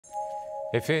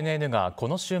FNN がこ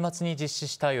の週末に実施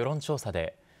した世論調査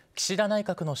で、岸田内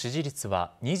閣の支持率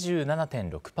は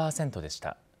 27.6% でし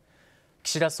た。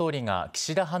岸田総理が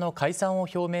岸田派の解散を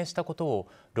表明したことを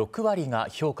6割が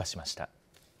評価しました。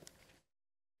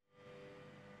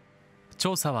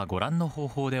調査はご覧の方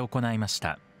法で行いまし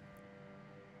た。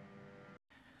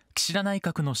岸田内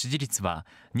閣の支持率は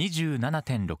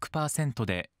 27.6%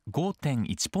 で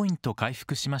 5.1 ポイント回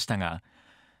復しましたが、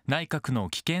内閣の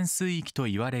危険水域と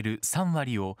言われる3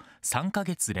割を3ヶ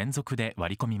月連続で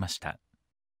割り込みました。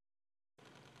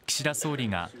岸田総理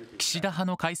が岸田派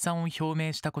の解散を表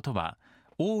明したことは、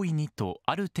大いにと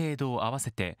ある程度を合わ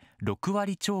せて6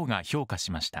割超が評価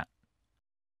しました。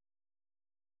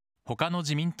他の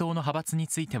自民党の派閥に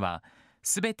ついては、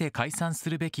すべて解散す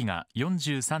るべきが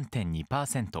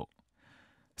 43.2%、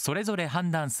それぞれ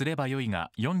判断すれば良い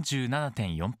が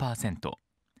 47.4%、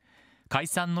解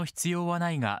散の必要は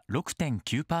ないが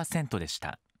 6.9% でし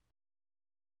た。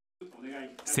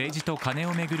政治と金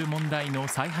をめぐる問題の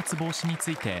再発防止につ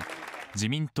いて、自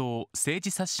民党政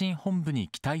治刷新本部に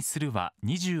期待するは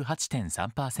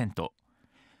 28.3%、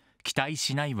期待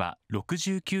しないは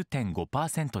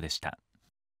 69.5% でした。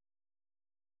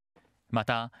ま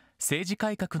た、政治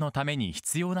改革のために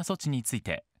必要な措置につい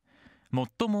て、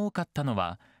最も多かったの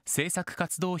は政策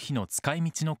活動費の使い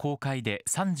道の公開で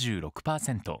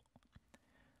 36%、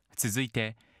続い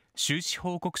て収支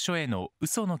報告書へのう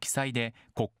その記載で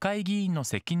国会議員の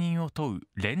責任を問う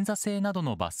連座制など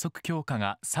の罰則強化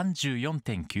が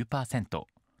 34.9%、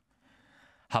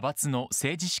派閥の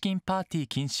政治資金パーティー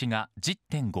禁止が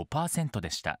 10.5% で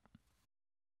した。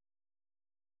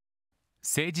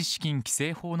政治資金規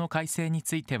正法の改正に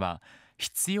ついては、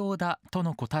必要だと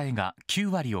の答えが9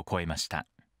割を超えました。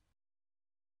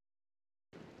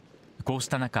こうし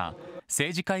た中、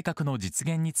政治改革の実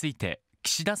現について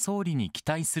岸田総理に期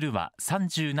待するは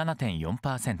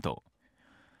 37.4%、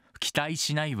期待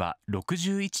しないは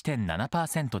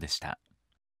 61.7% でした。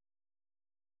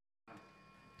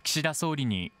岸田総理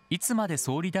にいつまで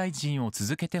総理大臣を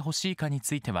続けてほしいかに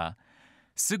ついては、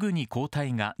すぐに交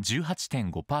代が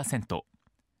 18.5%、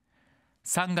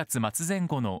3月末前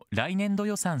後の来年度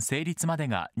予算成立まで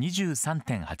が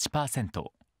 23.8%、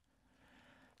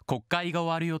国会が終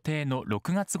わる予定の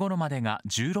6月頃までが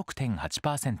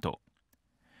 16.8%、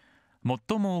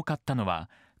最も多かったのは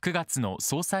9月の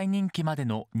総裁任期まで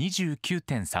の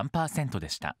 29.3% で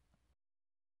した。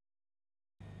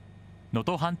能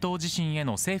登半島地震へ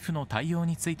の政府の対応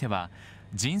については、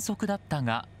迅速だった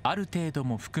がある程度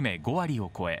も含め5割を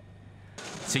超え、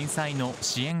震災の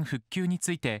支援復旧に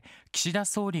ついて岸田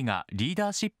総理がリーダ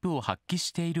ーシップを発揮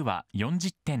しているは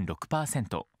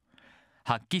 40.6%、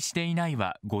発揮していない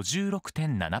は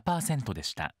 56.7% で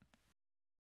した。